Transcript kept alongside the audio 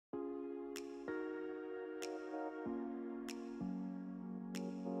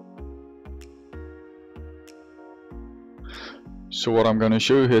So what I'm going to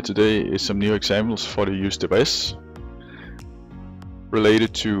show you here today is some new examples for the Userbase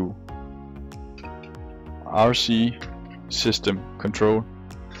related to RC system control.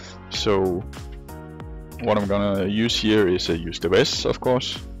 So what I'm going to use here is a Userbase, of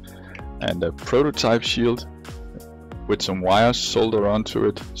course, and a prototype shield with some wires soldered onto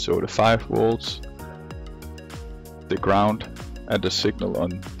it. So the 5 volts, the ground, and the signal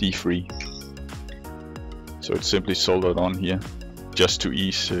on D3. So it's simply soldered on here just to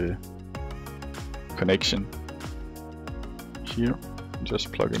ease connection. Here,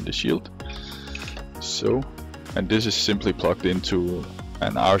 just plug in the shield. So, and this is simply plugged into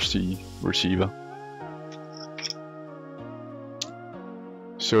an RC receiver.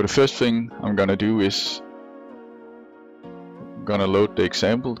 So the first thing I'm gonna do is I'm gonna load the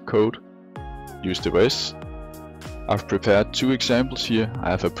example code, Userbase. I've prepared 2 examples here. I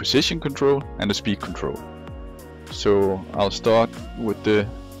have a position control and a speed control. So I'll start with the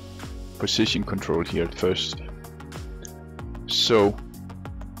position control here first. So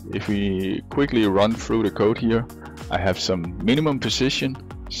if we quickly run through the code here, I have some minimum position,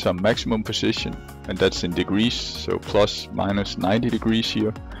 some maximum position, and that's in degrees, so plus minus 90 degrees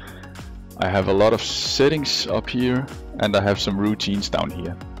here. I have a lot of settings up here, and I have some routines down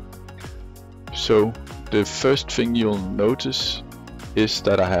here. So the first thing you'll notice is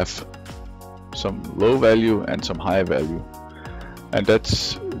that I have some low value and some high value, and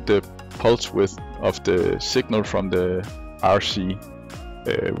that's the pulse width of the signal from the RC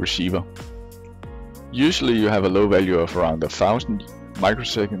receiver. Usually you have a low value of around 1000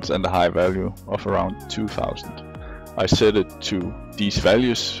 microseconds and a high value of around 2000. I set it to these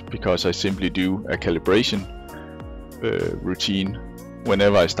values because I simply do a calibration routine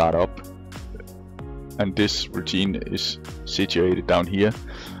whenever I start up, and this routine is situated down here.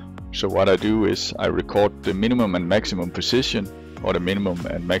 So what I do is I record the minimum and maximum position, or the minimum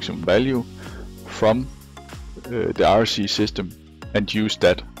and maximum value from the RC system, and use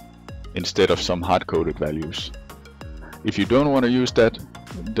that instead of some hard-coded values. If you don't want to use that,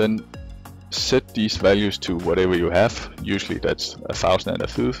 then set these values to whatever you have. Usually that's 1000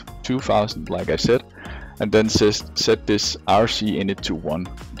 and 2000, like I said, and then set this RC init to 1,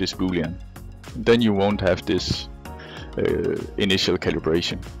 this boolean. Then you won't have this initial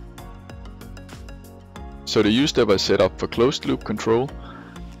calibration. So the uStepper is set up for closed loop control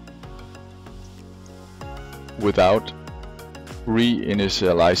without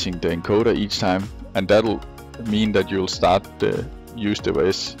reinitializing the encoder each time, and that'll mean that you'll start the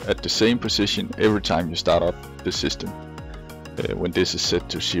uStepper at the same position every time you start up the system. When this is set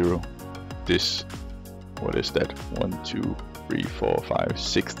to 0, this, what is that, 1, 2, 3, 4, 5,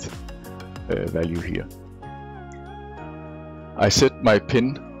 6th value here. I set my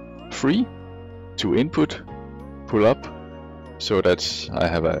pin 3 to input pull up, so that's, I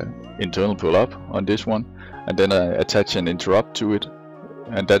have an internal pull up on this one, and then I attach an interrupt to it,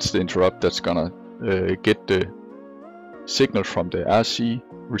 and that's the interrupt that's gonna get the signal from the RC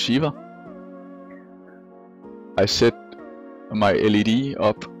receiver. I set my LED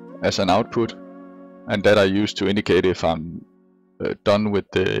up as an output, and that I use to indicate if I'm done with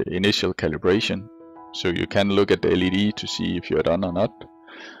the initial calibration. So you can look at the LED to see if you're done or not.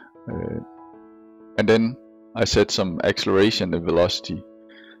 And then I set some acceleration and velocity,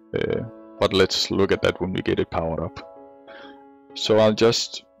 but let's look at that when we get it powered up. So I'll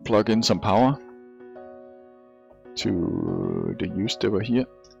just plug in some power to the uStepper here,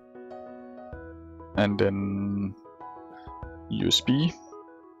 and then USB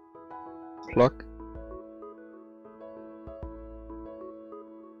plug,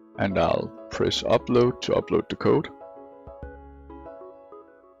 and I'll press upload to upload the code.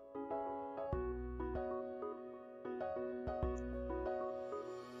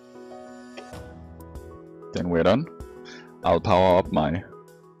 Then we're done. I'll power up my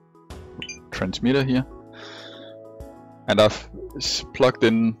transmitter here, and I've plugged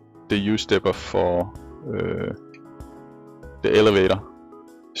in the uStepper for the elevator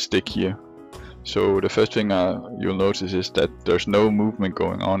stick here. So the first thing you'll notice is that there's no movement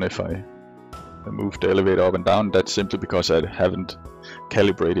going on if I move the elevator up and down. That's simply because I haven't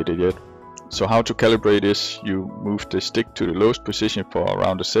calibrated it yet. So how to calibrate is you move the stick to the lowest position for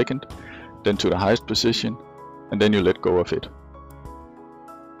around a second, then to the highest position, and then you let go of it.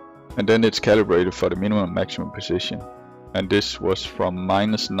 And then it's calibrated for the minimum and maximum position. And this was from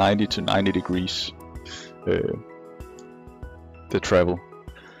minus 90 to 90 degrees, the travel.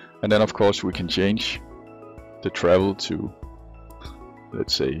 And then of course we can change the travel to,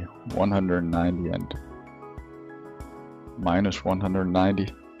 let's say, 190 and minus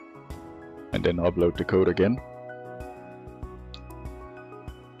 190, and then upload the code again.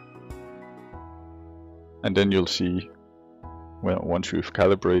 And then you'll see, well, once we've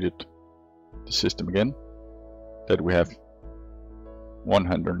calibrated the system again, that we have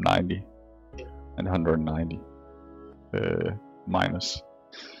 190 and 190 minus.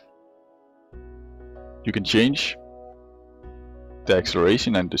 You can change the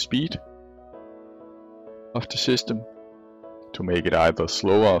acceleration and the speed of the system to make it either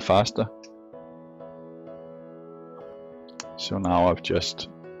slower or faster. So now I've just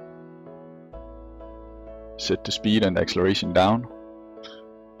set the speed and acceleration down.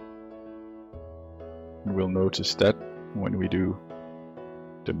 And we'll notice that when we do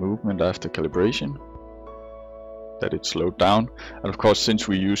the movement after calibration, that it's slowed down. And of course, since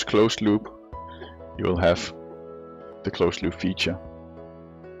we use closed loop, you will have the closed loop feature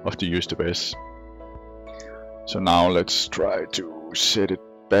of the Userbase. So now let's try to set it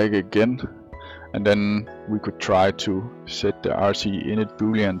back again, and then we could try to set the RC init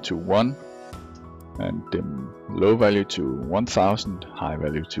boolean to 1 and the low value to 1000, high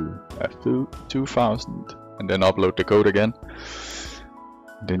value to 2000, and then upload the code again.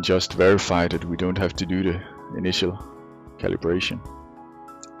 Then just verify that we don't have to do the initial calibration.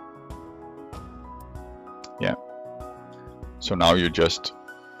 Yeah. So now you just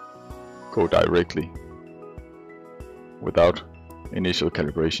go directly without initial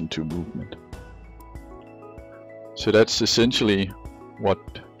calibration to movement. So that's essentially what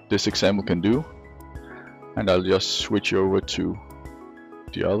this example can do. And I'll just switch over to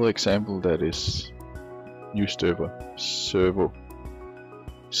the other example, that is uStepper Servo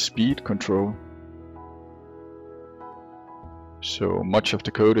speed control. So much of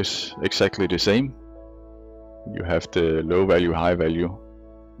the code is exactly the same. You have the low value, high value,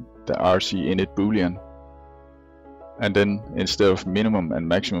 the RC init boolean, and then instead of minimum and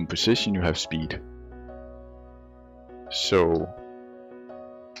maximum position, you have speed. So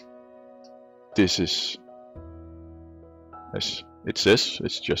this is, as it says,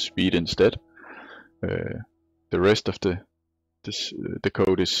 it's just speed instead. The rest of the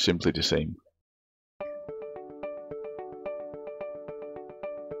code is simply the same.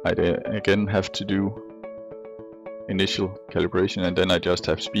 I again have to do initial calibration, and then I just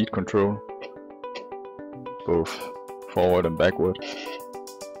have speed control, both forward and backward.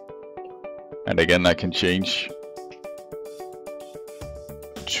 And again I can change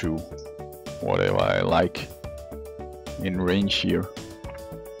to whatever I like in range here.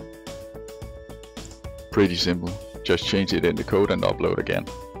 Pretty simple, just change it in the code and upload again.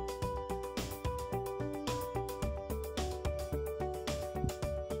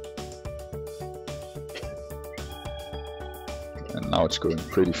 And now it's going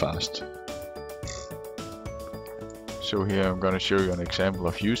pretty fast. So here I'm going to show you an example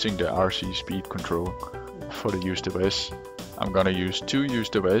of using the RC speed control for the Userbase. I'm going to use two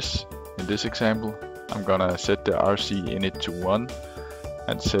Userbase in this example. I'm going to set the RC init to 1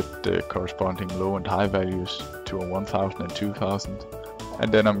 and set the corresponding low and high values to 1000 and 2000.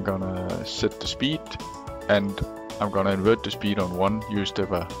 And then I'm going to set the speed, and I'm going to invert the speed on one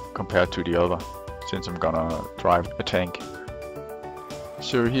uStepper compared to the other, since I'm going to drive a tank.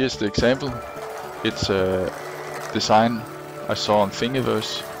 So here's the example. It's a design I saw on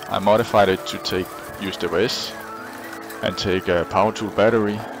Thingiverse. I modified it to take Userbase and take a power tool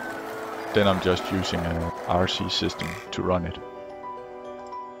battery. Then I'm just using an RC system to run it.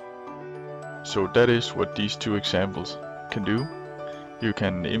 So that is what these two examples can do. You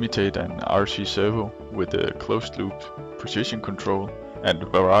can imitate an RC Servo with a closed loop precision control and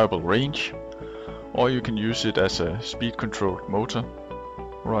variable range, or you can use it as a speed controlled motor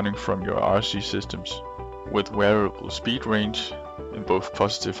running from your RC systems with variable speed range in both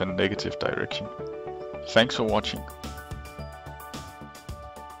positive and negative direction. Thanks for watching.